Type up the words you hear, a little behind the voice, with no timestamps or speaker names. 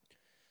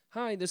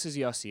Hi, this is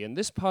Yossi, and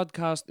this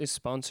podcast is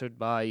sponsored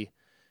by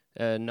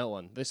no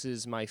one. This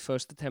is my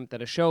first attempt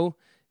at a show,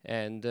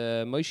 and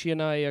Moishi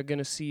and I are going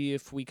to see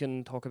if we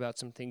can talk about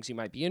some things you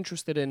might be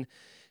interested in.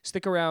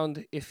 Stick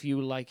around if you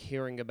like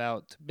hearing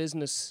about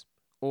business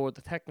or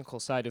the technical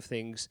side of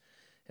things.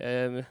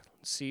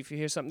 See if you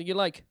hear something you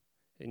like.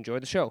 Enjoy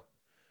the show.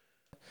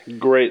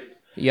 Great.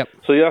 Yep.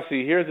 So,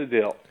 Yossi, here's the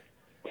deal.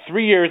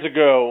 3 years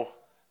ago,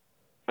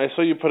 I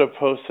saw you put a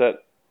post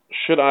that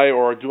should I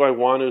or do I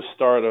want to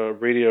start a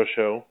radio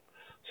show?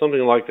 Something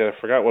like that. I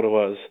forgot what it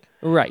was.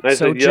 Right. And I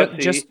So said,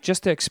 Yossi,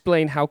 just to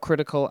explain how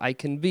critical I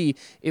can be,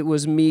 it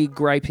was me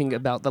griping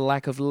about the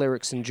lack of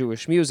lyrics in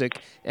Jewish music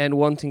and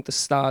wanting to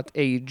start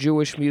a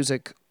Jewish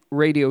music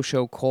radio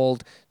show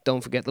called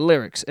Don't Forget the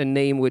Lyrics, a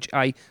name which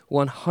I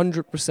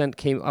 100%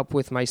 came up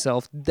with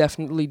myself.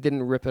 Definitely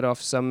didn't rip it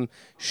off some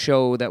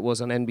show that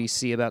was on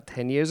NBC about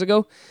 10 years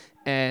ago.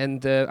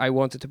 And I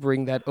wanted to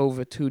bring that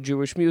over to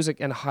Jewish music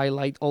and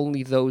highlight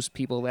only those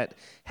people that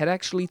had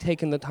actually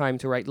taken the time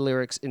to write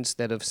lyrics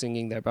instead of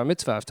singing their bar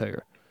mitzvah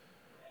after.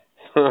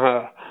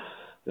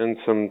 and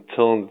some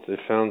tillin that they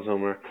found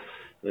somewhere.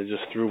 They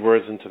just threw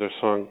words into their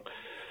song.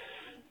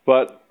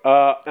 And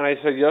I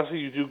said,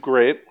 Yossi, you do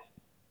great.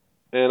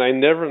 And I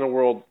never in the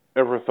world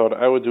ever thought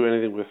I would do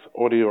anything with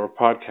audio or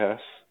podcasts.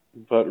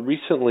 But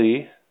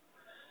recently,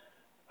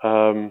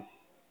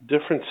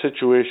 different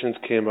situations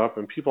came up,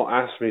 and people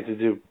asked me to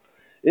do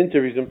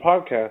interviews and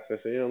podcasts. I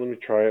said, let me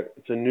try it.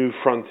 It's a new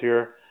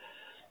frontier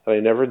that I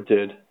never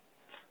did.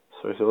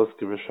 So I said, let's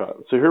give it a shot.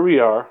 So here we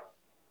are.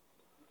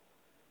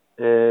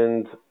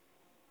 And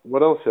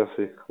what else,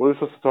 Jesse? What are we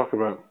supposed to talk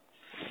about?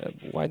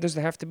 Why does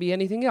there have to be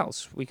anything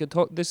else? We could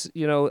talk this,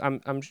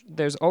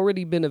 there's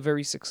already been a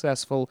very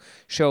successful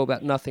show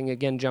about nothing,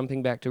 again,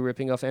 jumping back to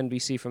ripping off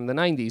NBC from the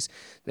 90s.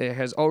 There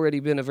has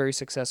already been a very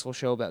successful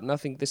show about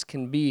nothing. This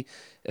can be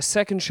a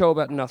second show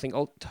about nothing.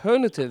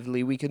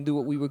 Alternatively, we can do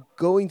what we were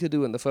going to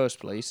do in the first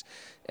place,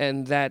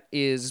 and that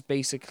is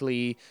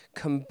basically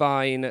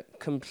combine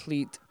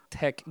complete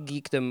tech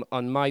geekdom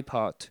on my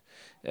part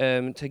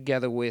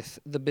together with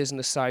the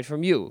business side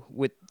from you,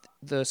 with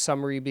the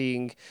summary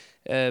being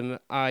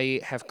I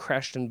have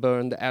crashed and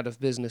burned out of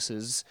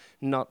businesses,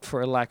 not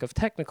for a lack of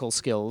technical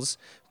skills,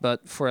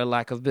 but for a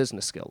lack of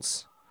business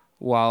skills.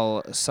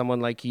 While someone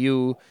like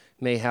you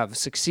may have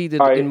succeeded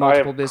in I have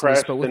multiple business,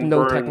 but crashed with and no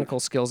burned. technical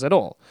skills at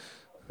all.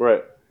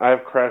 Right. I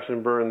have crashed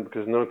and burned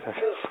because no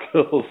technical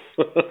skills.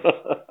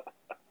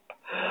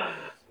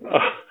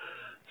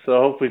 So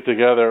hopefully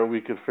together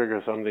we could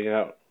figure something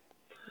out.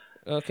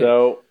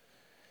 Okay.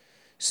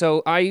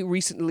 So I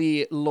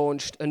recently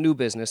launched a new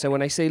business. And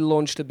when I say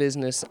launched a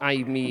business, I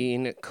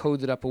mean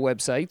coded up a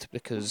website,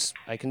 because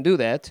I can do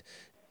that,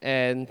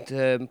 and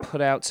put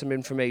out some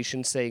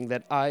information saying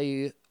that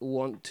I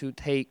want to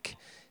take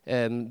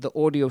the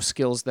audio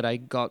skills that I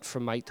got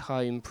from my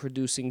time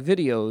producing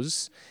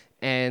videos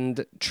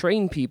and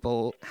train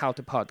people how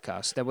to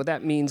podcast. And what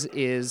that means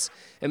is,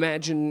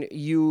 imagine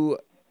you've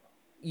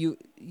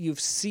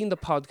seen the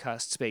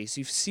podcast space,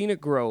 you've seen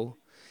it grow,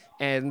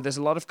 and there's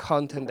a lot of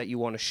content that you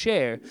want to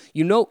share.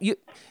 You're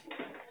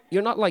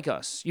not like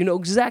us. You know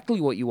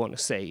exactly what you want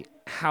to say.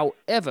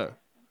 However,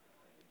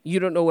 you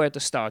don't know where to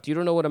start. You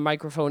don't know what a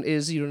microphone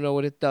is. You don't know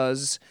what it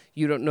does.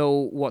 You don't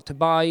know what to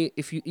buy.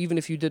 Even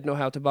if you did know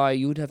how to buy,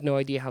 you would have no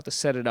idea how to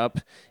set it up.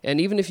 And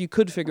even if you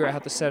could figure out how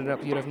to set it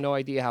up, you'd have no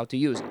idea how to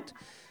use it.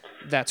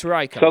 That's where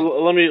I come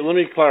So in. let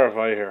me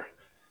clarify here.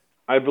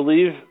 I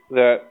believe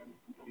that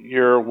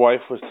your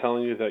wife was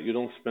telling you that you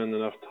don't spend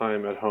enough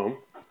time at home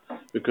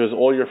because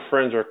all your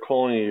friends are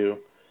calling you,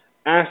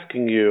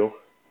 asking you,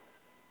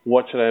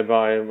 what should I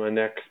buy my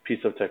next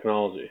piece of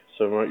technology?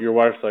 So your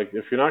wife's like,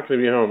 if you're not going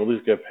to be home, at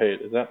least get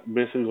paid. Is that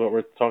basically what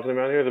we're talking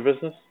about here, the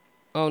business?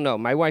 Oh no,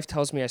 my wife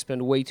tells me I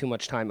spend way too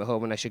much time at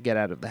home and I should get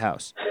out of the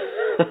house.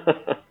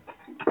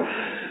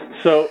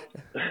 So,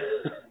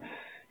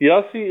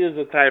 Yossi is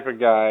the type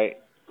of guy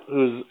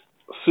who's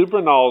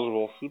super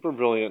knowledgeable, super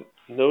brilliant,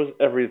 knows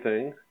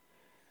everything,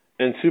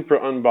 and super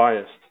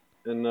unbiased.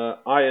 And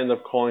I end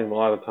up calling him a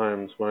lot of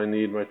times when I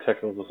need my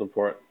technical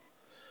support.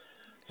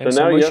 And so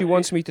now Moishi Yossi,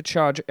 wants me to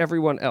charge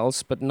everyone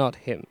else, but not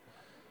him.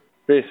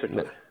 No.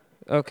 basically.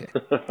 Okay.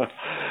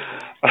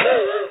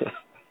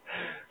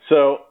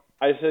 So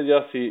I said,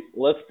 Yossi,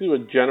 let's do a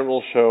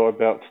general show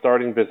about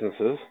starting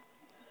businesses.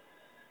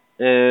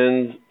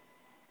 And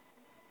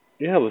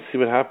yeah, let's see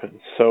what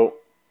happens. So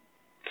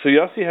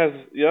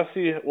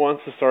Yossi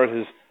wants to start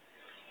his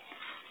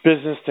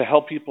business to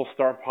help people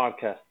start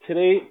podcasts.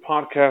 Today,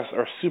 podcasts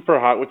are super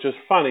hot, which is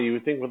funny. You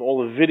would think with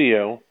all the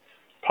video,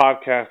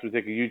 podcasts would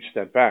take a huge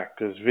step back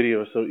because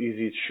video is so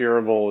easy. It's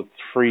shareable. It's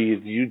free.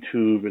 It's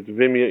YouTube. It's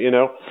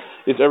Vimeo.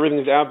 It's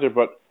everything's out there.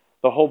 But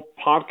the whole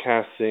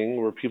podcast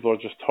thing, where people are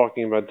just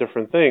talking about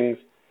different things,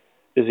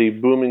 is a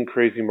booming,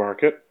 crazy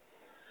market.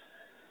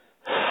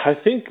 I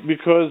think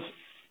because,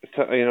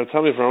 tell me if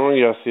I'm wrong,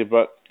 Yossi,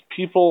 but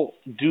people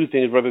do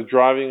things, whether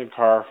driving a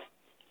car,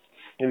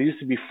 and they used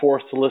to be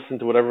forced to listen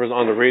to whatever was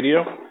on the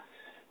radio.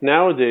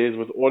 Nowadays,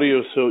 with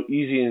audio so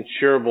easy and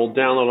shareable,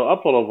 downloadable,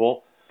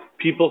 uploadable,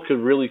 people could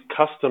really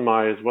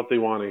customize what they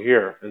want to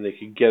hear, and they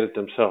could get it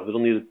themselves. They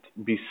don't need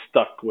to be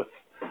stuck with,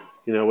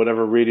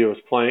 whatever radio is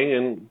playing,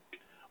 and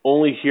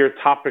only hear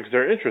topics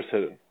they're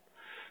interested in.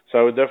 So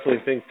I would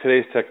definitely think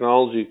today's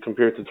technology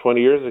compared to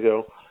 20 years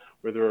ago,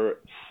 where there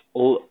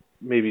were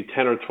maybe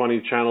 10 or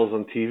 20 channels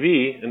on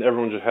TV, and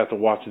everyone just had to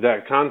watch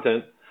that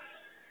content.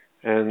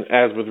 And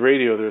as with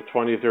radio, there are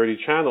 20 or 30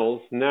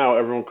 channels. Now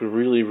everyone could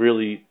really,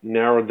 really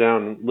narrow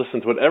down and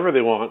listen to whatever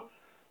they want,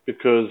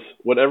 because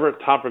whatever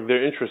topic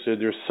they're interested,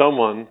 there's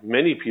someone,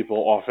 many people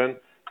often,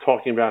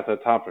 talking about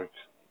that topic.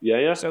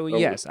 Yeah? So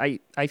yes, I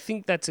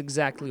think that's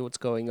exactly what's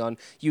going on.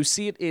 You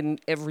see it in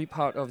every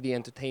part of the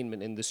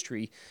entertainment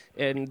industry,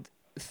 and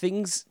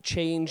things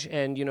change.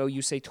 And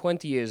you say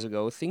 20 years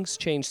ago, things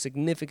change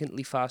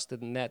significantly faster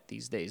than that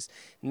these days.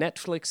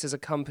 Netflix is a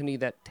company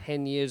that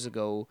 10 years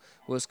ago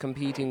was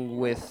competing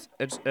with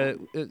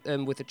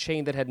a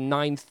chain that had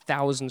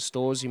 9,000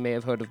 stores. You may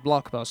have heard of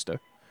Blockbuster.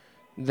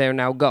 They're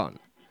now gone.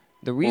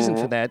 The reason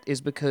for that is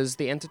because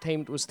the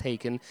entertainment was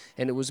taken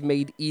and it was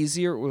made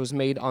easier, it was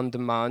made on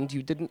demand.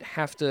 You didn't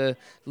have to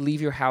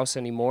leave your house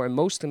anymore. And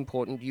most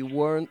important, you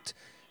weren't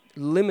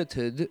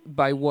limited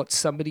by what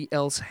somebody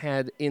else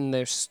had in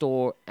their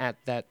store at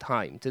that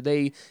time.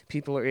 Today,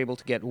 people are able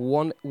to get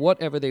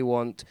whatever they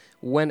want,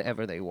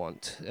 whenever they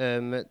want.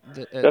 Yes,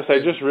 I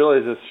just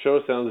realized this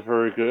show sounds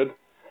very good,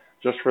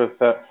 just for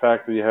the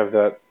fact that you have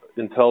that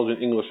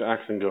intelligent English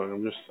accent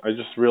going. I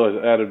just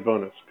realized added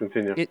bonus.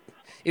 Continue.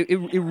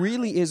 It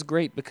really is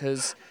great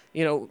because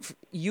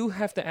you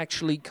have to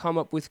actually come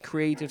up with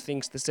creative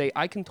things to say.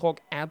 I can talk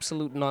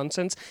absolute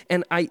nonsense,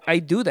 and I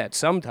do that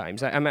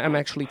sometimes. I'm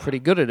actually pretty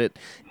good at it,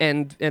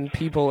 and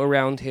people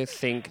around here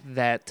think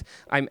that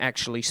I'm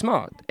actually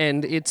smart.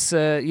 And it's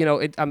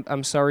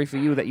I'm sorry for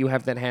you that you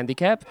have that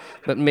handicap,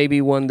 but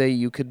maybe one day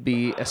you could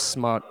be as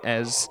smart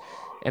as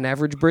an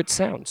average Brit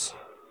sounds.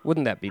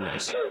 Wouldn't that be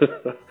nice?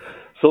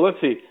 So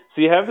let's see.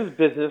 So you have this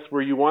business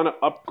where you want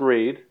to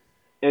upgrade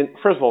and,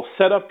 first of all,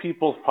 set up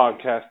people's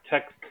podcasts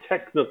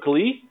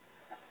technically,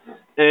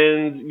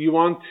 and you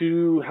want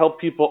to help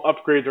people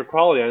upgrade their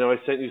quality. I know I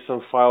sent you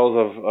some files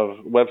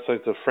of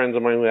websites of friends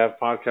of mine who have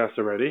podcasts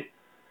already,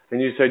 and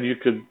you said you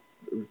could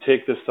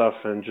take this stuff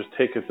and just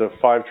take it to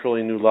 5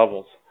 trillion new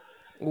levels.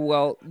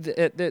 Well,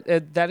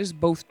 that is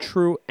both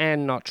true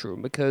and not true,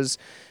 because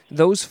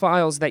those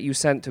files that you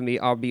sent to me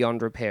are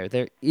beyond repair.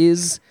 There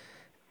is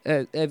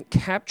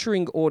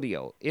capturing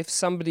audio. If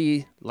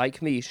somebody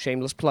like me,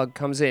 shameless plug,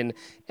 comes in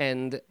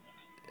and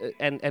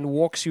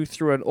walks you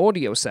through an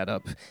audio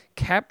setup,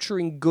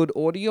 capturing good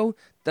audio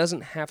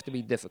doesn't have to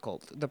be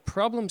difficult. The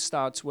problem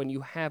starts when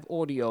you have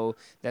audio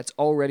that's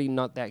already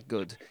not that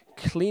good.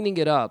 Cleaning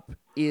it up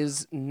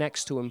is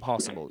next to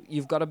impossible.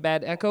 You've got a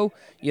bad echo,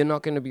 you're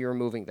not going to be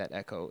removing that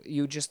echo.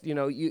 You just,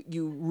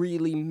 you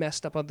really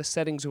messed up on the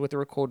settings with a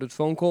recorded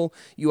phone call.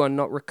 You are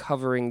not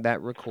recovering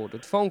that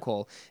recorded phone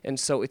call. And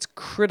so it's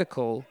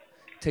critical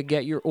to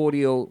get your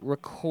audio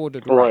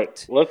recorded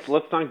right. Let's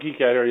not geek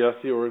out here,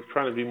 Yossi. We're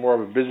trying to be more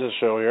of a business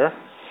show here.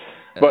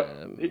 But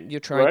you're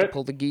trying to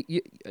pull the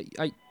geek.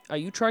 Are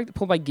you trying to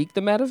pull my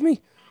geekdom out of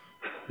me?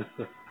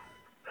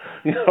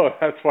 No,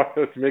 that's why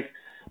that's going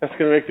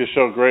to make the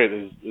show great.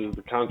 Is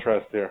the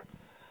contrast there?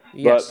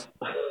 Yes.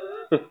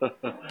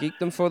 But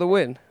geekdom for the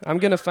win. I'm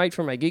going to fight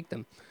for my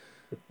geekdom.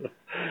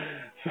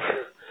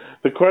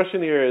 The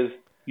question here is: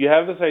 you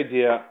have this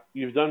idea.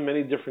 You've done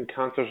many different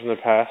concerts in the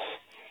past.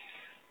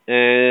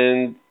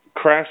 And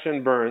crash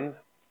and burn.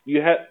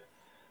 You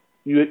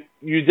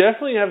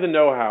definitely have the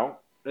know-how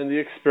and the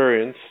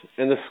experience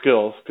and the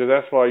skills, because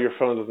that's why your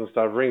phone doesn't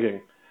stop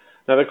ringing.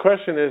 Now the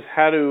question is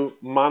how to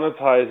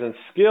monetize and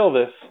scale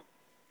this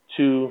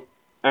to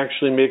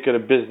actually make it a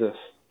business.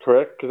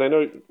 Correct? Because I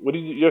know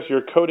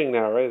you're coding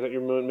now, right? Is that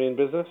your main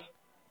business?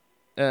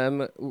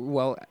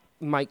 Well,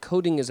 my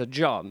coding is a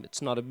job.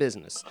 It's not a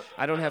business.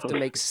 I don't have to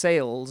make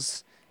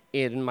sales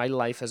in my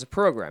life as a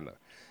programmer.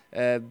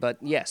 But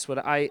yes,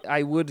 what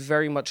I would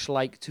very much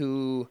like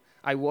to...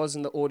 I was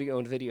in the audio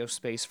and video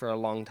space for a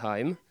long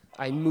time.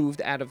 I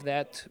moved out of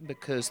that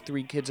because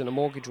 3 kids and a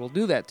mortgage will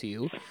do that to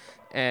you.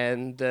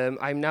 And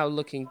I'm now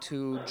looking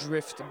to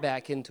drift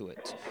back into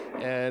it.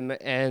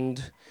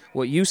 And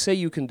what you say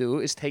you can do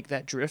is take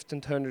that drift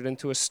and turn it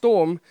into a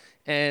storm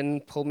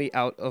and pull me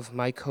out of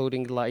my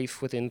coding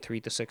life within 3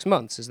 to 6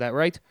 months. Is that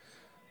right?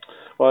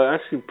 Well, I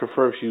actually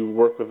prefer if you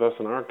work with us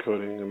on our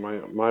coding, and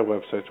my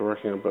websites are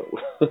working on, but...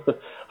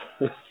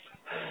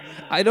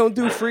 I don't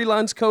do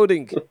freelance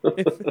coding.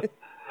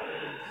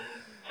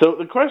 So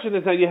the question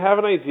is that you have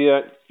an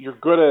idea, you're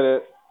good at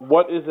it,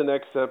 what is the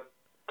next step?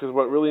 Because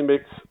what really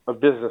makes a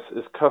business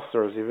is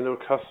customers. Even though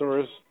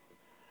customers,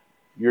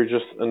 you're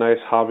just a nice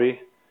hobby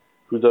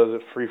who does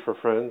it free for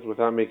friends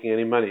without making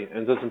any money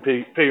and doesn't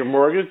pay your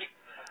mortgage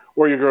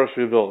or your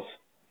grocery bills.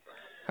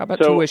 How about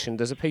tuition?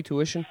 Does it pay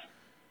tuition?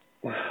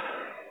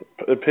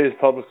 It pays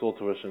public school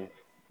tuition.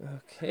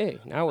 Okay,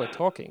 now we're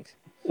talking.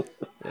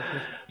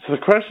 So the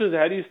question is,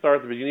 how do you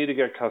start? But you need to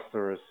get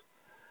customers.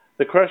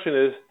 The question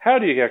is, how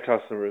do you get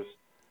customers?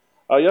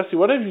 Yossi,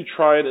 what have you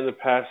tried in the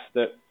past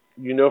that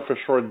you know for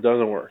sure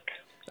doesn't work?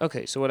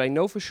 Okay, so what I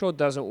know for sure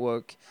doesn't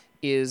work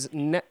is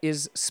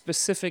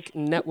specific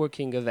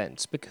networking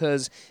events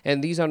because,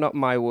 and these are not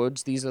my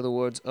words, these are the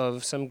words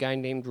of some guy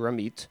named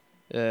Ramit.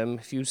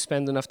 If you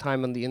spend enough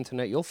time on the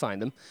internet, you'll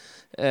find him.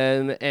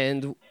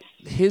 And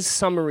his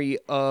summary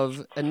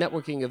of a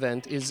networking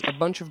event is a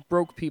bunch of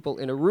broke people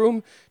in a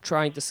room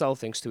trying to sell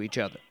things to each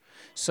other.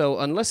 So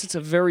unless it's a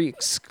very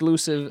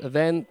exclusive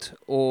event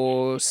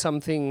or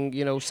something,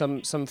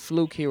 some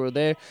fluke here or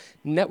there,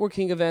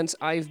 networking events,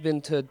 I've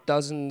been to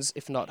dozens,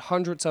 if not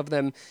hundreds of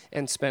them,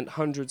 and spent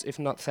hundreds, if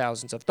not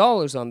thousands of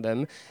dollars on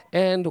them,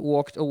 and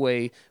walked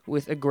away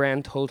with a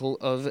grand total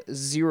of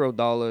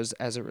 $0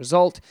 as a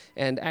result.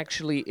 And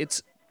actually,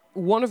 it's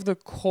one of the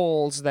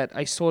calls that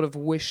I sort of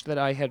wish that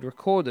I had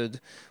recorded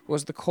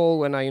was the call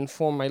when I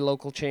informed my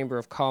local chamber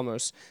of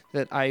commerce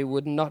that I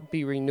would not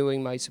be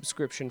renewing my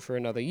subscription for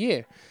another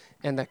year.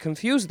 And that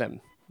confused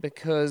them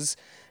because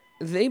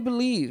they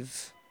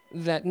believe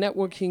that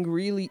networking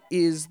really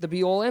is the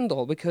be all end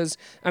all. Because,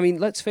 I mean,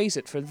 let's face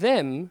it, for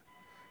them,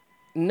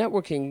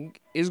 networking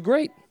is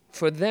great.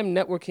 For them,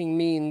 networking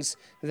means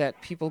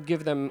that people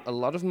give them a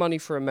lot of money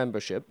for a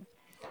membership,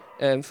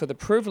 for the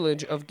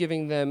privilege of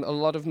giving them a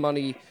lot of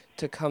money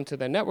to come to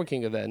their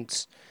networking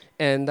events.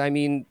 And I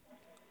mean,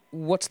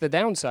 what's the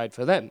downside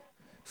for them?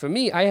 For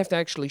me, I have to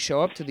actually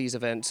show up to these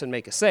events and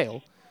make a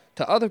sale.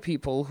 To other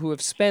people who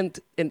have spent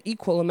an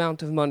equal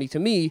amount of money to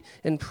me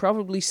and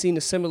probably seen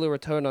a similar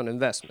return on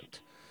investment.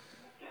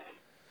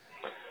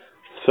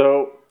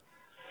 So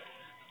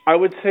I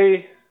would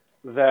say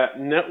that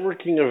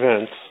networking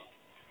events.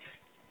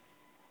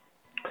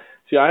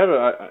 See,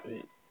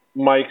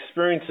 my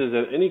experience is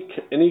that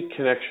any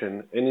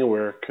connection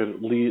anywhere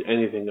could lead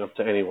anything up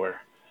to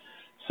anywhere.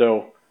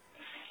 So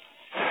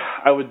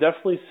I would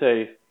definitely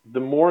say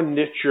the more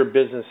niche your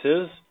business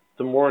is,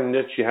 the more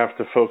niche you have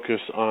to focus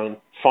on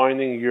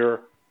finding your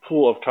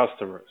pool of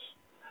customers.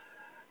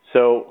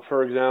 So,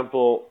 for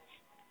example,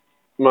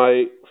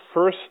 my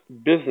first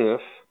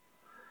business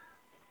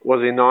was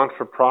a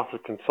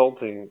non-for-profit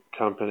consulting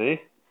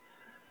company.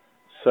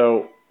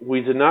 So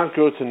we did not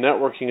go to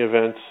networking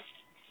events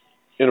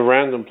in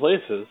random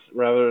places.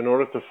 Rather, in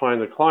order to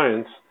find the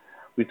clients,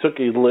 we took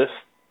a list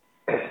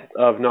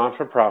of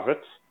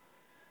non-for-profits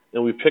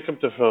and we pick up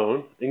the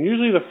phone. And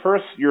usually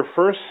your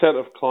first set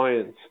of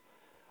clients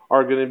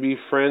are going to be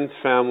friends,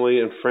 family,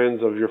 and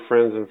friends of your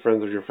friends and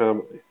friends of your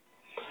family.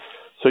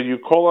 So you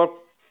call up,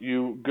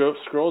 you go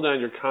scroll down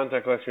your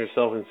contact list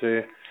yourself and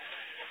say,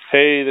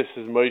 hey, this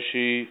is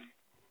Moshe.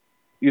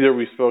 Either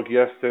we spoke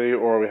yesterday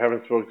or we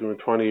haven't spoken in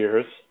 20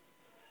 years.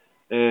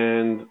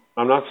 And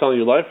I'm not selling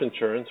you life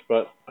insurance,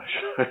 but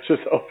I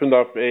just opened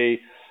up a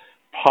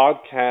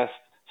podcast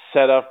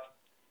setup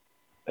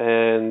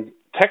and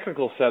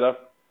technical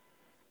setup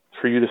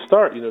for you to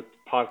start.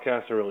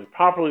 Podcasts are really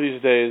popular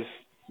these days.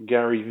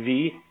 Gary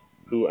Vee,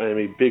 who I am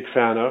a big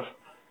fan of,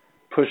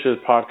 pushes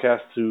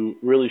podcasts to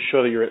really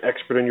show that you're an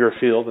expert in your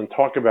field and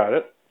talk about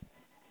it.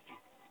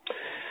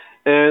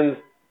 And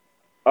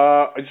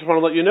I just want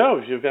to let you know,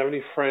 if you have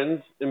any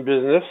friends in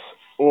business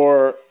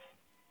or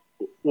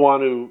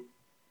want to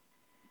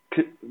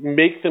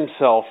make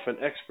themselves an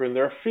expert in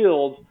their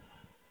field,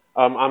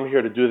 I'm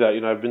here to do that.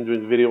 I've been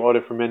doing video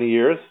audio for many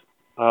years,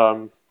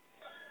 and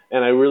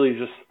I really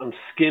I'm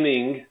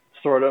skinning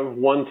sort of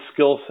one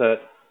skill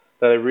set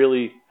that I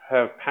really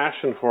have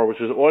passion for,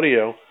 which is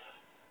audio,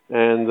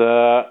 and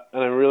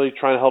I'm really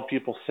trying to help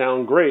people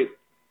sound great,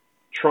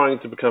 trying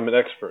to become an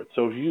expert.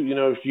 So if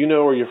you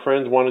know or your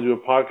friends want to do a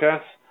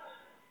podcast,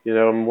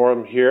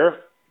 I'm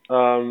here.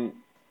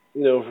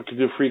 If we could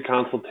do a free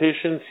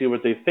consultation, see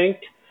what they think.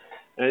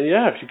 And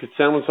yeah, if you could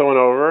send someone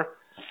over,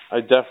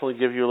 I'd definitely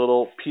give you a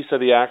little piece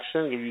of the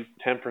action, give you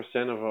 10%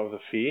 of the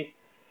fee.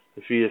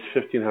 The fee is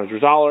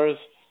 $1,500,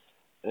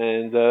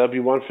 and that'll be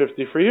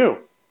 $150 for you.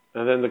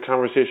 And then the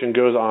conversation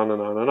goes on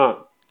and on and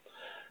on.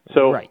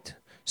 So right.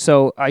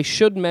 So I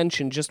should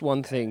mention just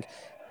one thing.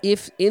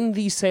 If in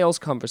these sales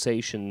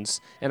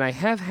conversations, and I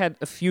have had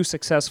a few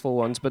successful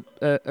ones, but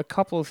a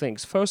couple of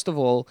things. First of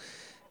all,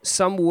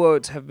 some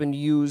words have been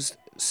used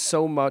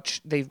so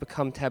much they've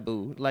become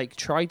taboo. Like,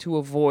 try to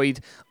avoid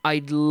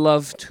 "I'd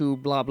love to"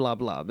 blah blah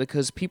blah,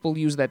 because people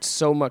use that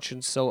so much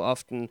and so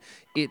often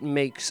it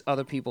makes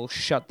other people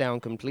shut down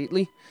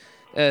completely.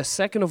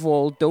 Second of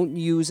all, don't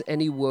use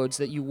any words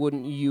that you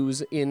wouldn't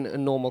use in a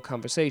normal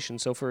conversation.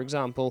 So, for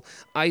example,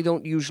 I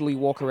don't usually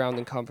walk around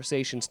in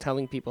conversations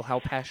telling people how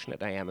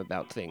passionate I am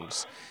about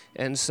things.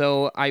 And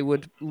so I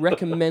would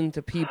recommend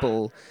to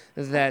people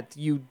that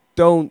you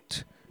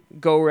don't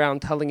go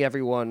around telling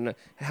everyone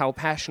how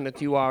passionate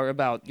you are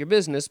about your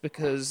business,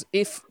 because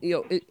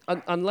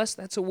unless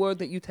that's a word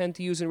that you tend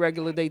to use in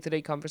regular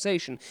day-to-day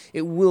conversation,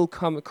 it will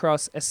come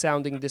across as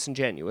sounding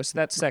disingenuous.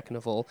 That's second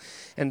of all.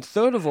 And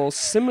third of all,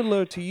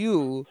 similar to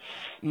you,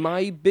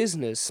 my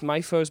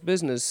first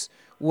business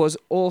was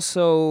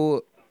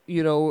also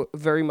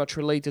very much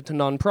related to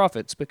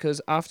nonprofits, because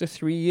after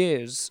 3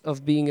 years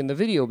of being in the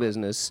video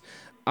business,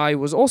 I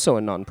was also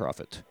a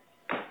nonprofit.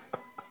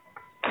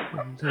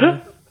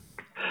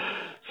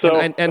 So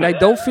And I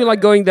don't feel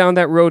like going down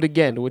that road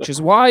again, which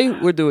is why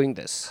we're doing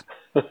this.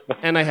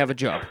 And I have a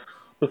job.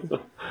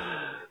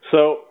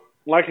 So,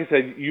 like I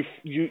said,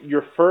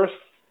 your first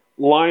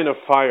line of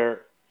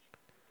fire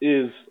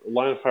is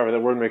that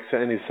word makes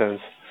any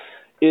sense.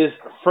 Is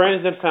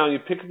friends and family. You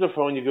pick up the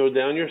phone, you go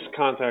down your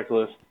contact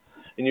list,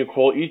 and you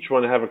call each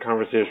one and have a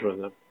conversation with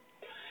them.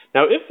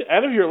 Now, if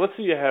out of let's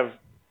say you have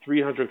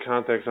 300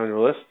 contacts on your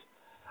list,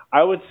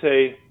 I would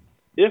say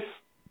if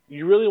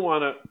you really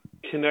want to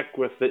connect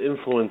with the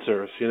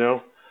influencers,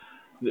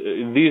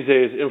 these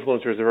days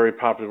influencers are very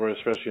popular,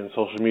 especially in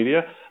social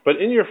media.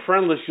 But in your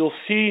friend list, you'll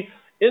see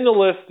in the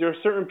list there are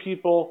certain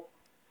people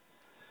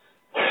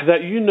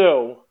that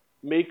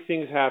make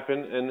things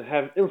happen and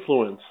have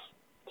influence.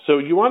 So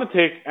you want to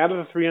take, out of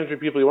the 300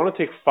 people, you want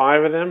to take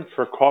 5 of them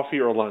for coffee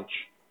or lunch.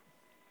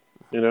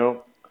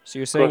 So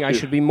you're saying I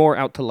should be more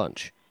out to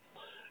lunch?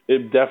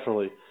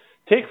 Definitely.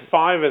 Take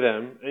 5 of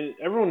them, and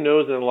everyone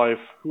knows in their life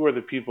who are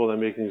the people that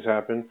make things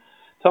happen.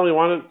 Tell them you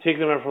want to take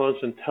them out for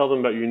lunch and tell them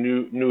about your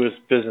newest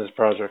business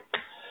project.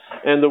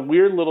 And the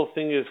weird little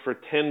thing is for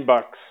 $10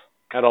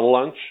 at a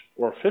lunch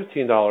or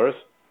 $15,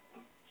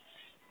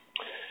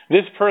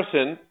 this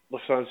person,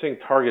 so I'm saying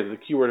targeted, the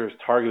keyword is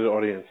targeted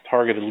audience,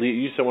 targeted lead.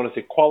 You used to want to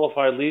say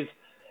qualified leads.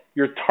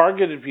 Your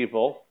targeted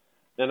people,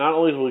 and not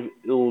only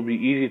will it be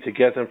easy to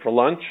get them for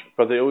lunch,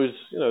 but they always,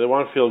 they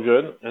want to feel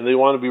good and they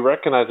want to be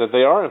recognized that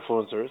they are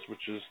influencers,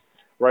 which is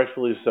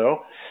rightfully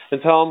so.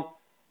 And tell them,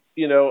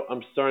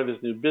 I'm starting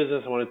this new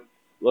business. I want to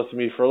let's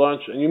meet for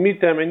lunch, and you meet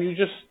them and you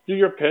just do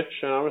your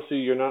pitch. And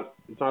obviously,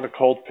 it's not a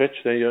cold pitch.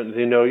 They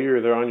know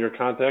you. They're on your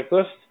contact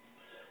list.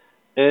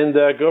 And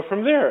go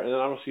from there, and then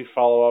obviously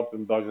follow up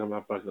and bug them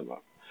up.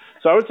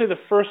 So I would say the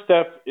first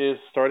step is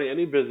starting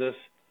any business.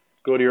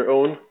 Go to your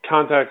own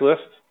contact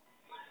list.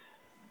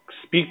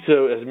 Speak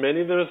to as many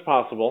of them as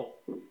possible.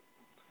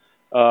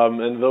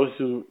 And those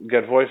who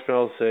get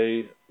voicemails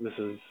say, this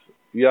is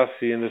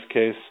Yossi in this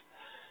case.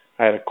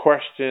 I had a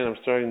question. I'm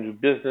starting a new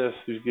business.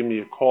 Please give me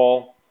a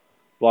call.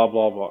 Blah,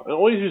 blah, blah. And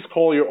always just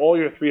call all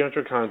your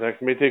 300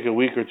 contacts. It may take a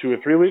week or 2 or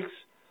 3 weeks.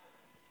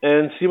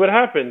 And see what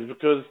happens,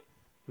 because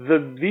the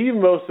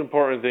most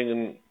important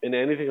thing in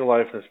anything in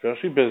life, and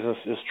especially business,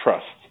 is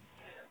trust.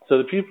 So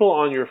the people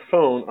on your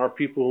phone are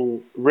people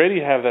who already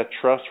have that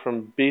trust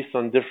based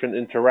on different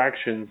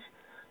interactions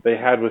they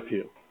had with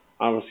you.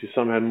 Obviously,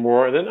 some had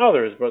more than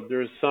others, but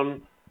there's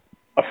some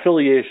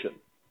affiliation.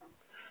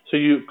 So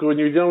when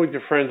you're dealing with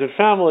your friends and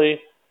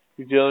family,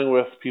 you're dealing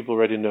with people who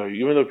already know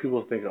you. Even though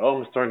people think,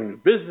 I'm starting a new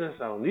business,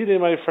 I don't need any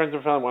of my friends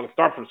or family, I want to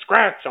start from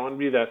scratch, I want to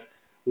be that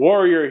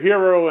warrior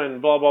hero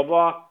and blah, blah,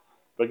 blah.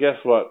 But guess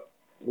what?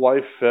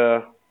 Life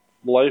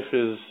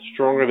is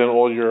stronger than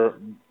all your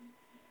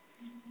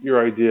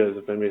ideas,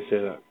 if I may say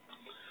that.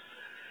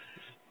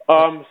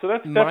 So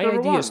that's step my number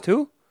ideas 1.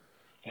 Too.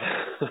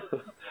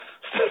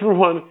 Step number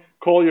 1: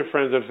 call your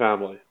friends and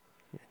family,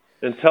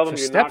 and tell them For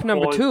you're step not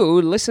number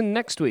calling. 2, listen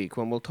next week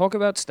when we'll talk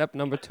about step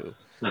number 2.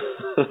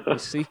 You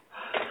see,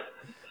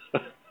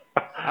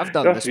 I've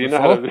done this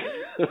before.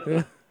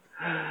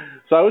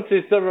 So I would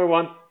say step number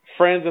 1: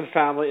 friends and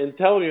family, and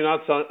tell them you're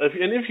not selling.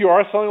 If you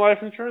are selling life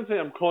insurance, say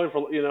I'm calling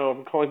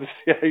to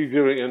see how you're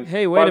doing. And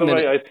hey, wait a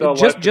minute. Way, I sell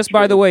life just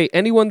by the insurance. way,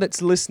 anyone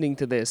that's listening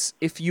to this,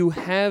 if you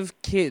have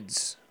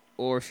kids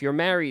or if you're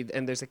married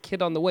and there's a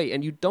kid on the way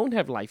and you don't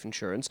have life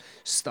insurance,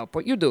 stop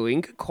what you're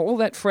doing, call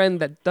that friend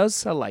that does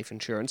sell life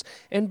insurance,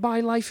 and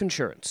buy life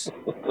insurance.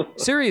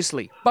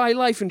 Seriously, buy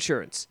life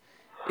insurance.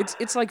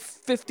 It's like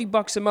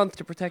 $50 a month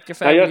to protect your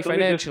family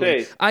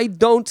financially. I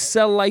don't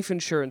sell life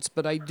insurance,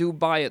 but I do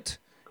buy it.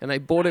 And I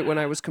bought it when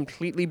I was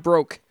completely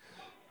broke.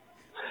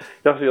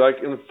 Definitely, like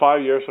in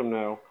 5 years from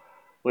now,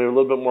 when we have a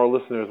little bit more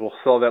listeners, we'll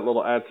sell that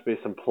little ad space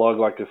and plug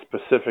like a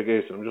specific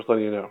agent. I'm just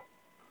letting you know.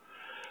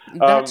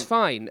 That's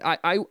fine.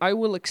 I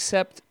will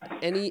accept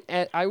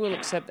I will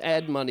accept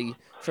ad money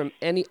from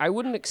any. I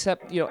wouldn't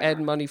accept ad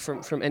money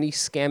from any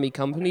scammy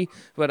company,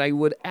 but I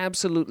would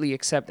absolutely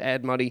accept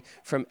ad money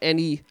from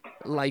any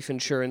life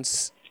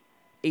insurance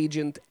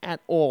agent at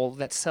all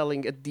that's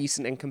selling a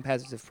decent and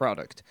competitive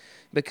product,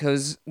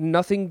 because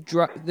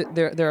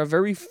there are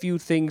very few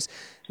things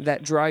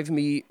that drive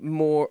me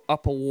more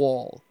up a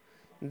wall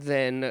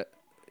than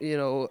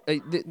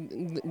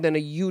than a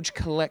huge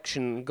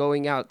collection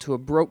going out to a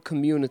broke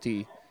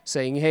community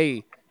saying,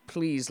 hey,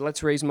 please,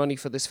 let's raise money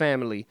for this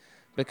family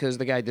because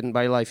the guy didn't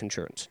buy life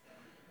insurance.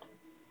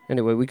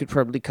 Anyway, we could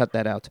probably cut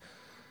that out.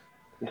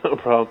 No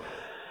problem.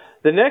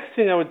 The next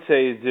thing I would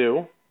say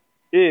do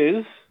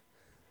is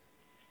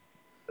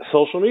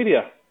social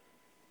media.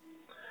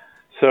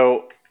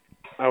 So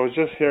I was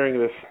just hearing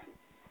this.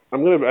 I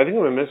think I'm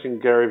going to mention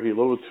Gary Vee a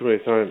little bit too many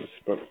times,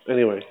 but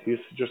anyway, he's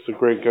just a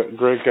great guy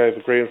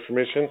with great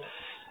information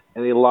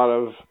and a lot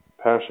of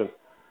passion.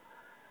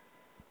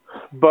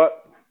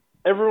 But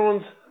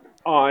everyone's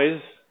eyes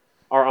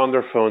are on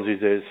their phones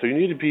these days, so you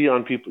need to be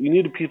on people. You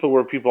need people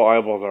where people's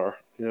eyeballs are.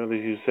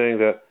 He's saying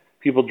that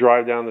people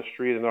drive down the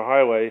street in the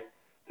highway.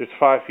 There's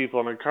 5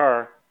 people in a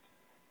car.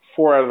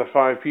 4 out of the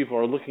 5 people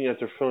are looking at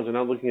their phones and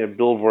not looking at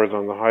billboards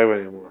on the highway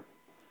anymore.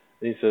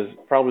 And he says,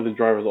 probably the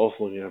driver's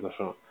also looking at the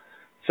phone.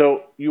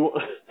 So you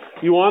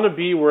you want to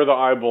be where the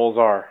eyeballs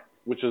are,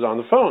 which is on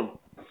the phone.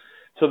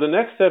 So the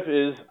next step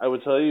is, I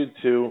would tell you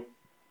to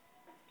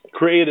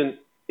create an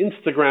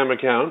Instagram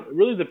account. It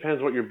really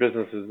depends what your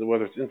business is,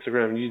 whether it's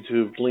Instagram,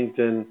 YouTube,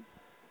 LinkedIn,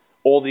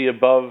 all the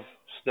above,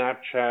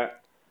 Snapchat,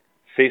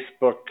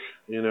 Facebook,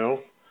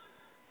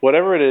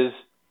 whatever it is,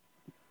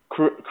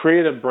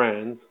 create a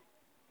brand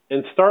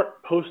and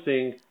start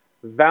posting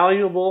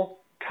valuable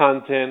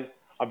content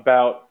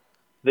about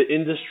the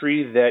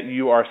industry that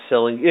you are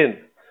selling in.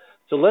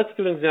 So let's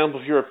give an example.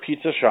 If you're a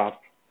pizza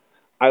shop,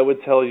 I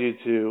would tell you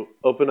to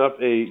open up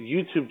a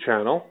YouTube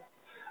channel,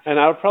 and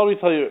I would probably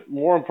tell you,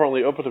 more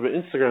importantly, open up an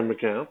Instagram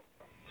account,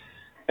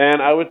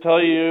 and I would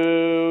tell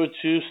you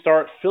to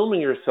start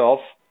filming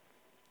yourself,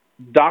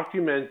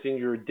 documenting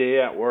your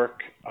day at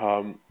work,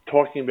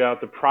 talking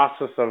about the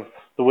process of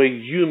the way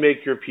you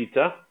make your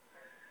pizza,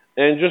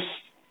 and just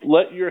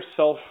let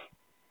yourself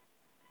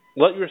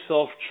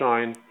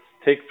shine.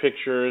 Take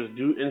pictures,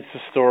 do Insta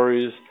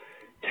stories,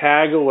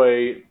 tag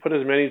away, put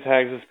as many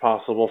tags as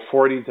possible,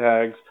 40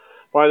 tags.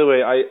 By the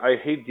way, I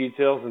hate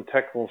details and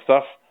technical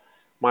stuff.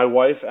 My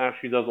wife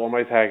actually does all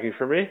my tagging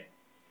for me.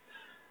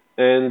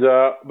 And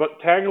but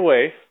tag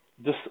away.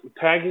 Just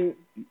tagging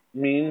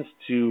means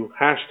to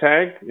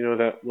hashtag,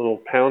 that little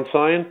pound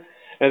sign,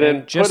 and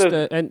then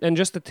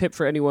just a tip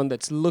for anyone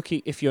that's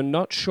looking, if you're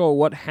not sure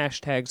what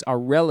hashtags are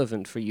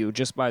relevant for you,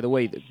 just by the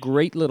way, the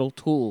great little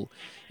tool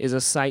is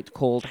a site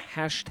called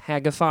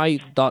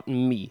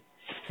hashtagify.me.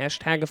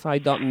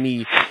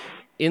 Hashtagify.me.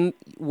 In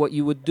what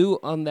you would do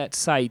on that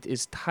site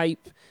is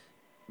type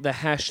the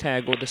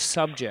hashtag or the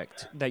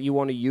subject that you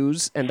want to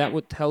use, and that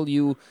would tell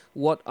you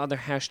what other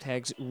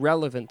hashtags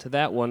relevant to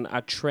that one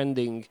are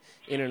trending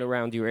in and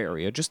around your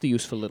area. Just a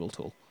useful little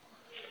tool.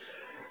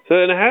 So,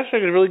 and a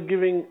hashtag is really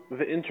giving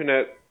the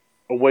internet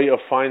a way of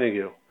finding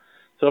you.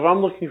 So if I'm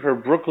looking for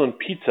Brooklyn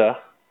pizza,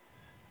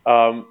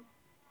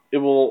 it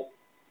will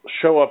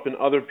show up in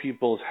other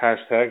people's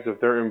hashtags if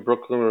they're in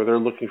Brooklyn or they're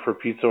looking for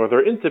pizza or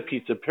they're into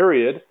pizza,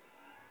 period.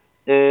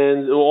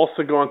 And it will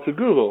also go onto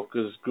Google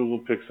because Google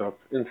picks up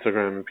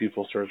Instagram and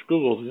people search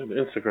Google to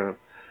Instagram.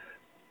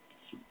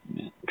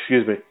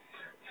 Excuse me.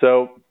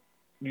 So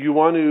you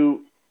want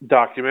to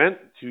document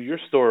to your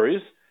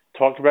stories,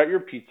 talk about your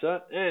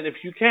pizza, and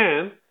if you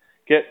can,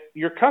 get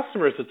your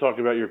customers to talk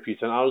about your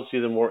pizza. And obviously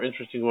the more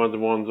interesting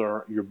ones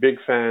are your big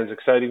fans,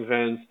 exciting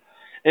fans,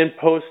 and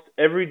post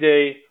every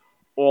day,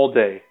 all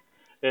day.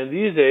 And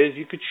these days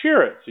you could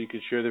share it. So you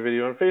could share the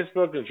video on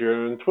Facebook and share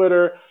it on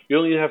Twitter. You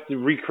don't even have to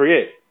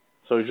recreate.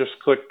 So just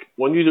click,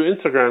 when you do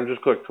Instagram,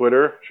 just click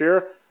Twitter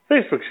share,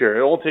 Facebook share.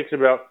 It all takes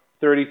about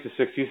 30 to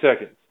 60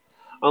 seconds.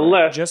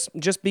 Unless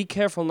just be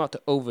careful not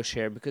to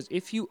overshare, because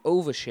if you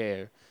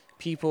overshare,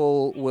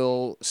 people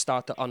will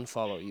start to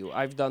unfollow you.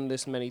 I've done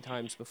this many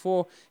times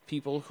before.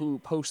 People who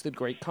posted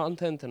great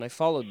content and I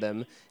followed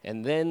them,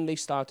 and then they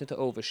started to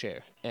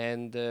overshare.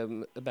 And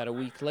about a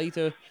week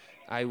later,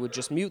 I would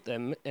just mute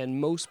them,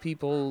 and most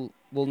people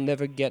will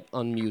never get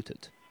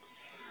unmuted.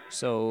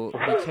 So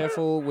be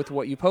careful with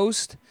what you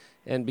post,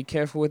 and be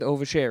careful with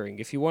oversharing.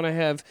 If you want to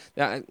have,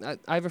 I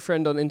have a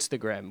friend on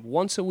Instagram.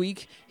 Once a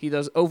week, he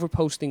does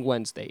Overposting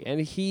Wednesday,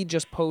 and he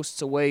just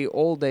posts away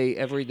all day,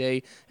 every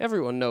day.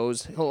 Everyone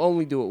knows he'll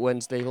only do it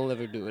Wednesday. He'll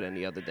never do it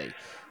any other day.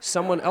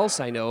 Someone else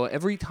I know,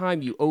 every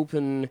time you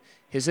open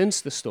his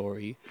Insta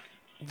story,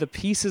 the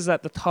pieces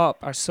at the top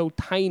are so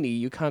tiny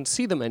you can't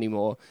see them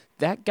anymore.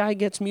 That guy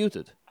gets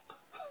muted.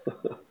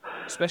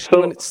 Especially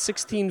when it's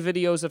 16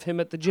 videos of him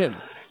at the gym.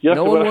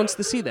 No one wants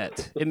to see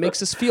that. It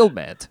makes us feel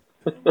bad.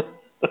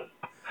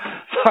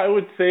 I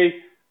would say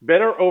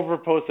better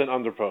overpost than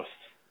underpost.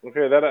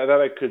 Okay, that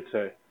I could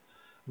say.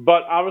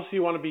 But obviously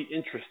you want to be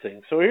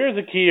interesting. So here's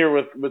the key here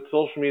with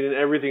social media and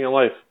everything in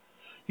life.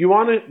 You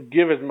want to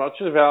give as much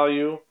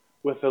value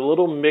with a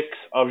little mix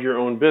of your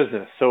own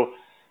business. So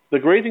the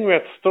great thing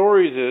about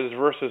stories is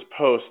versus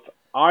post.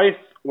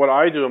 What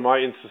I do in my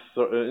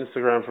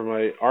Instagram for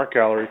my art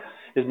gallery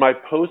is my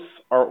posts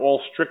are all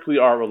strictly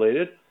art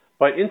related.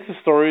 My Insta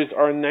stories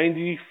are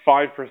 95%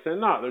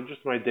 not. They're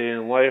just my day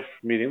in life,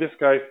 meeting this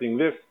guy, seeing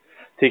this,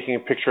 taking a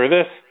picture of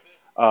this.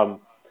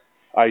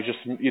 I just,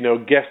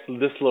 guessed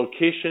this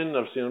location.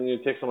 I'm going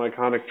to take some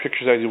iconic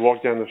pictures as you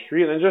walk down the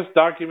street and just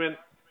document,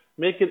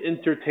 make it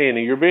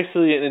entertaining. You're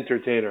basically an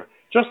entertainer.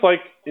 Just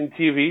like in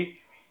TV,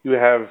 you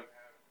have,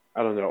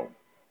 I don't know,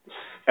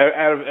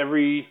 out of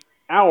every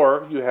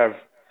hour, you have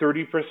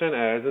 30%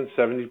 ads and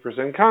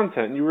 70%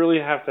 content. You really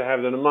have to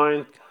have that in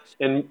mind.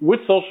 And with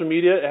social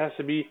media, it has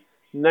to be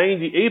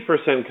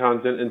 98%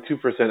 content and 2%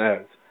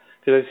 ads.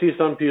 Because I see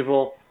some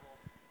people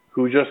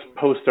who just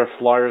post their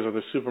flyers of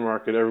the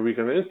supermarket every week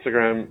on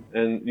Instagram,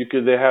 and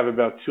they have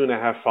about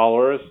 2.5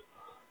 followers,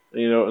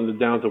 and they're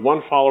down to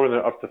 1 follower, and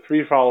they're up to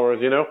 3 followers,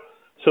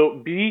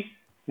 So be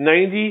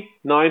 99%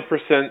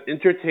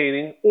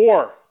 entertaining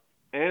or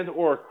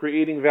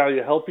creating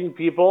value, helping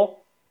people,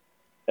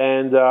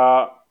 and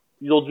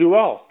you'll do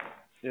well,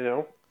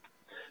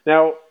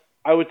 Now,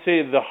 I would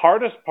say the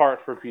hardest part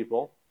for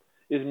people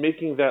is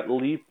making that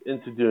leap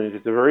into doing it.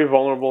 It's a very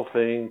vulnerable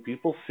thing.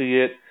 People see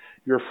it.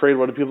 You're afraid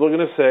what people are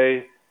going to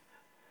say.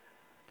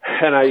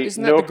 And I Well,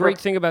 isn't that the great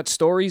thing about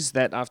stories,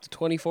 that after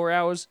 24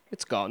 hours,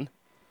 it's gone?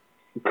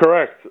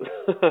 Correct.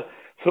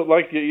 So,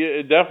 like,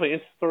 definitely,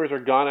 Insta stories are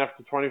gone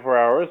after 24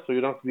 hours, so you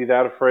don't have to be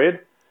that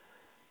afraid.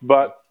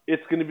 But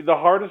it's going to be the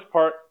hardest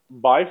part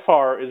by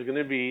far is going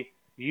to be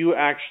you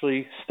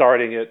actually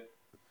starting it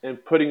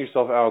and putting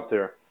yourself out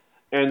there.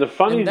 And the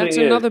funny thing is,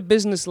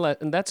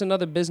 and that's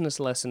another business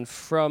lesson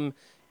from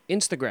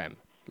Instagram.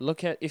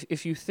 Look at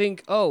if you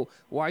think, oh,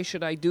 why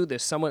should I do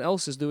this? Someone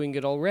else is doing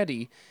it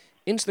already.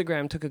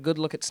 Instagram took a good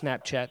look at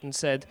Snapchat and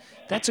said,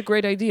 that's a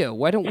great idea.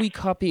 Why don't we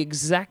copy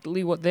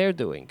exactly what they're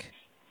doing?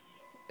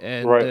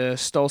 And right.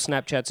 Stole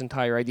Snapchat's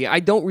entire idea. I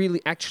don't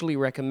really actually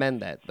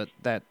recommend that, but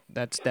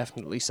that's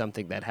definitely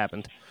something that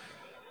happened.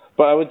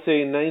 But I would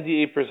say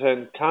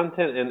 98%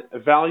 content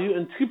and value,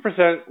 and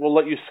 2% will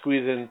let you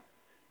squeeze in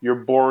your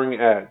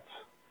boring ads.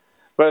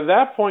 But at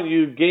that point,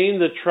 you gain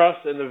the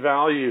trust and the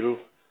value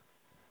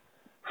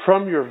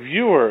from your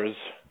viewers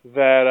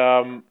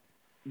that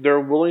they're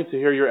willing to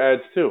hear your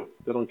ads too.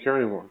 They don't care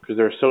anymore because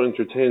they're so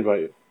entertained by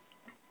you.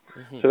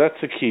 Mm-hmm. So that's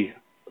the key.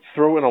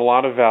 Throw in a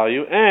lot of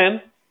value,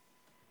 and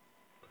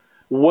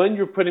when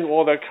you're putting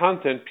all that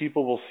content,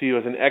 people will see you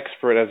as an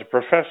expert, as a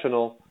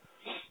professional,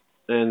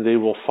 and they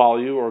will follow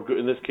you, or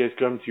in this case,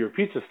 come to your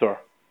pizza store.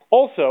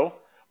 Also,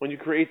 when you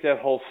create that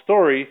whole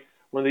story,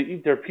 when they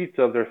eat their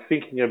pizza, they're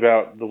thinking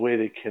about the way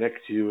they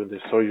connect to you, and they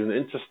saw you in the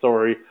Insta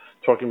story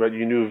talking about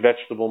your new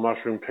vegetable,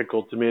 mushroom,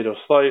 pickled tomato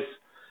slice,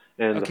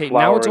 and okay, the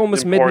flour. Now it's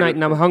almost midnight,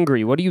 and I'm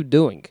hungry. What are you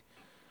doing?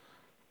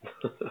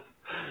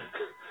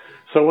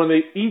 So when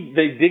they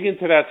dig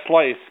into that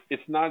slice.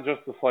 It's not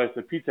just a slice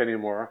of pizza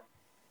anymore.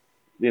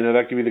 You know,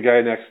 that could be the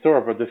guy next door,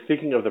 but they're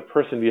thinking of the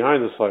person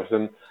behind the slice,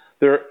 and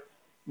their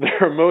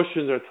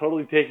emotions are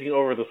totally taking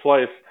over the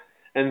slice,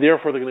 and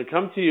therefore they're going to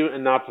come to you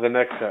and not to the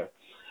next guy.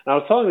 And I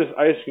was telling this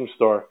ice cream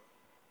store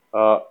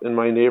in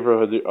my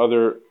neighborhood the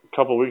other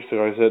couple of weeks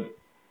ago. I said,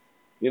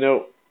 you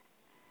know,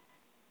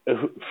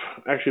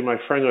 actually my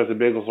friend who has a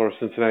bagel store in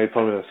Cincinnati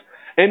told me this.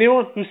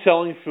 Anyone who's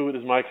selling food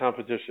is my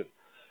competition.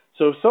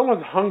 So if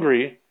someone's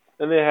hungry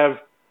and they have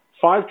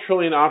 5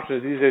 trillion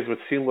options these days with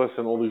Seamless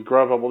and all these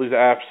Grubhub, all these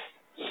apps,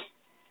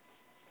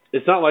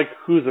 it's not like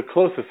who's the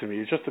closest to me.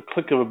 It's just a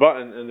click of a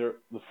button and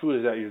the food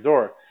is at your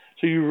door.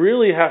 So you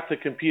really have to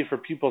compete for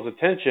people's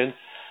attention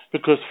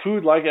because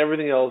food, like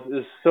everything else,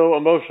 is so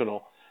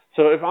emotional.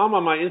 So if I'm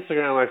on my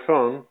Instagram on my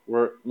phone,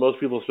 where most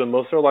people spend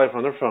most of their life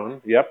on their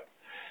phone,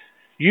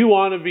 you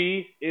want to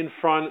be in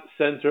front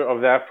center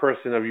of that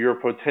person, of your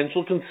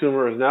potential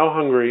consumer is now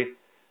hungry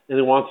and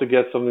they want to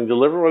get something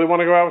delivered or they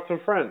want to go out with some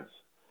friends.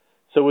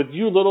 So with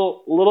you,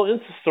 little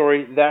Insta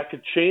story, that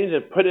could change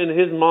and put in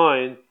his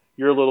mind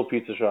your little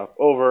pizza shop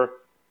over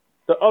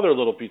the other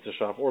little pizza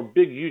shop or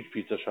big, huge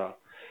pizza shop.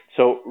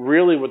 So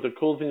really what the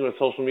cool thing with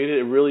social media,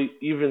 it really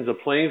evens the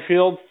playing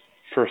field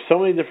for so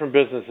many different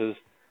businesses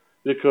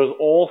because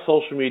all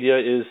social media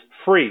is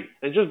free.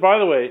 And just by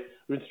the way,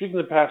 we've been speaking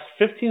the past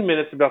 15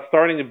 minutes about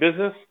starting a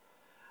business.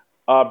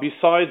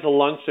 Besides the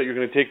lunch that you're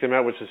going to take them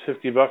out, which is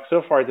 $50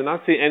 so far, I did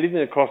not see anything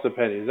that costs a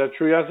penny. Is that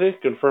true, Yossi?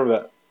 Confirm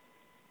that.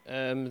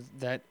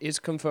 That is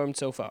confirmed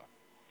so far.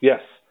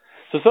 Yes.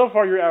 So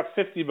far you're out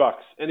 $50,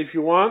 and if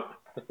you want,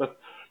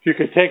 you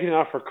can take it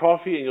out for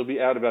coffee, and you'll be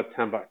out about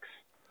 $10.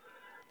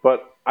 But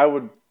I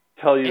would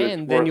tell you,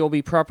 and then you'll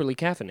be properly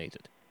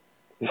caffeinated.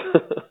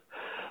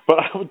 But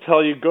I would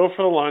tell you, go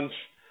for the lunch,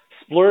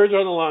 splurge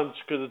on the lunch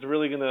because it's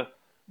really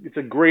it's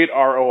a great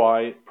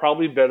ROI,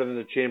 probably better than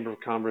the Chamber of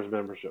Commerce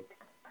membership.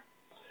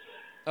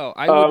 Oh,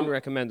 I wouldn't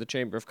recommend the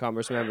Chamber of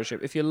Commerce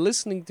membership. If you're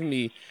listening to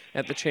me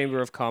at the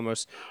Chamber of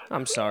Commerce,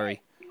 I'm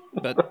sorry.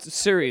 But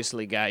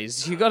seriously,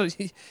 guys, you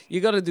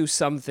gotta do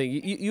something.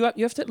 You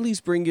have to at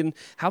least bring in.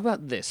 How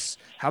about this?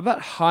 How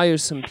about hire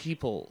some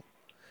people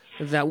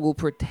that will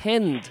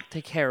pretend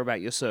to care about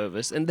your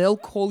service, and they'll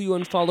call you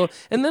and follow.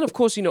 And then, of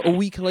course, a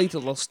week later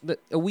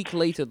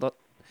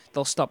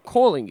they'll stop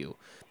calling you.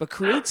 But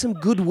create some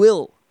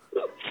goodwill.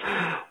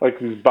 Like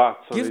these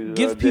bots.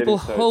 Give people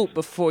hope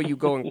before you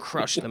go and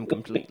crush them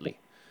completely.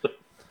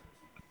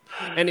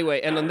 Anyway,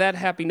 and on that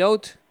happy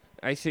note,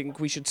 I think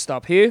we should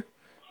stop here.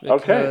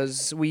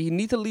 Because we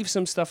need to leave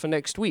some stuff for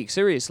next week.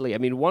 Seriously, I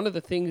mean, one of the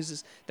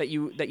things that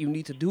you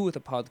need to do with a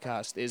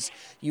podcast is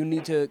you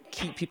need to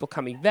keep people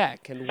coming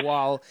back. And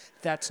while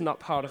that's not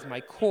part of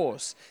my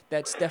course,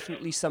 that's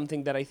definitely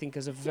something that I think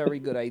is a very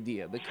good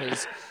idea.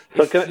 Because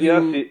if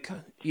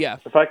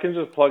I can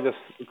just plug us,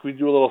 can we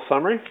do a little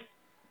summary?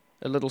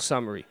 A little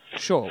summary,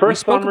 sure.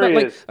 First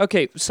summary is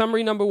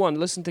summary number 1.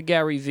 Listen to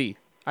Gary V.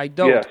 I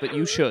don't, but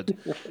you should.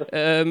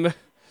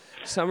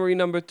 Summary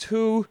number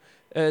 2.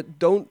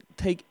 Don't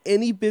take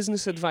any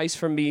business advice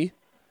from me,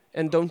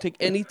 and don't take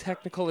any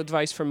technical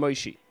advice from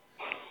Moishi.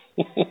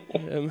 So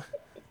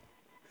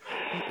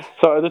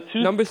the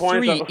 2 number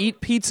points 3,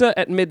 eat pizza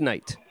at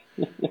midnight.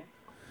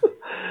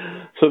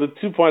 So the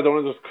 2 points I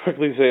want to just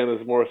quickly say on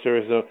this more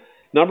serious note.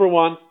 Number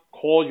 1,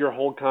 call your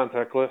whole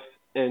contact list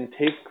and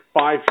take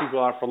 5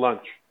 people out for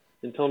lunch.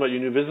 and tell them about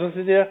your new business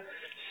idea.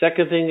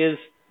 Second thing is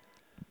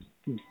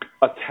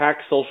attack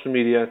social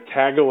media,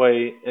 tag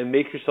away, and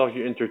make yourself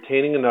you're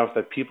entertaining enough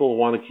that people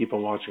want to keep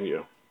on watching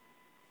you.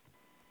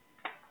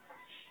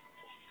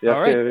 Yeah.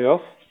 All right. Anything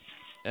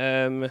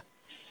else?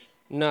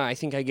 No, I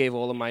think I gave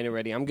all of mine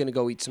already. I'm gonna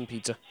go eat some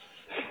pizza.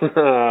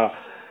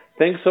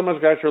 Thanks so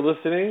much, guys, for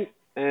listening,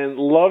 and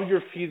love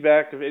your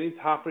feedback. Of any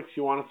topics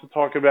you want us to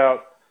talk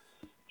about,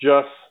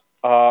 just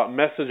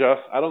message us.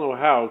 I don't know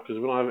how,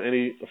 because we don't have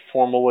any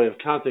formal way of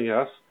contacting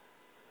us.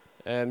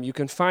 You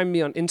can find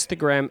me on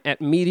Instagram at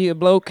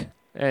MediaBloke.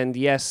 And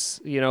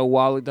yes,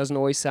 while it doesn't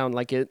always sound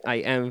like it, I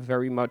am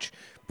very much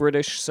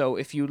British. So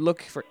if you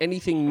look for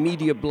anything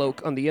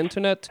MediaBloke on the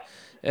internet,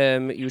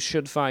 you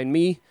should find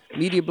me,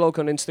 MediaBloke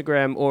on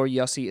Instagram, or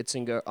Yossi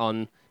Itzinger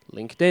on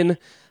LinkedIn.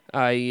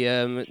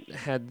 I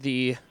had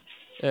the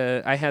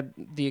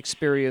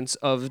experience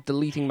of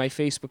deleting my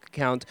Facebook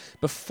account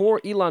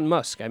before Elon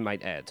Musk, I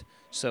might add.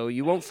 So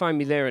you won't find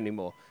me there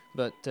anymore.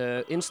 But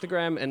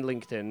Instagram and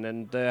LinkedIn.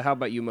 And how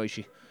about you,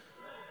 Moshe?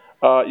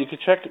 You can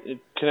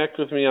connect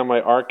with me on my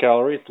art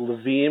gallery. It's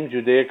Levim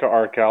Judaica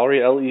Art Gallery,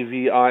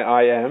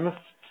 Leviim,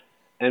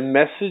 and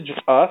message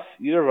us,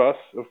 either of us,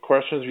 of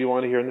questions you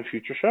want to hear in the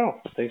future show.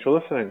 Thanks for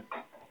listening.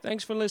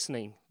 Thanks for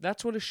listening.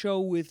 That's what a show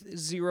with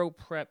zero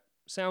prep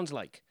sounds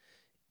like.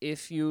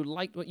 If you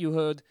liked what you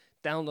heard,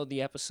 download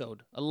the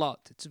episode a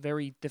lot. It's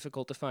very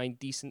difficult to find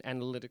decent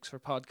analytics for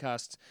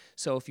podcasts.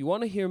 So if you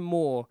want to hear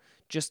more,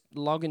 just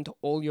log into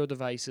all your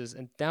devices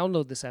and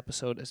download this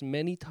episode as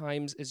many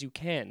times as you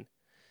can.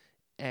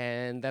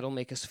 And that'll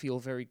make us feel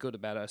very good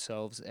about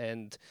ourselves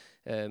and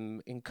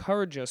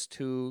encourage us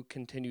to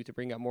continue to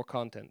bring out more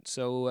content.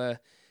 So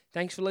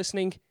thanks for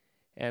listening,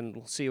 and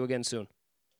we'll see you again soon.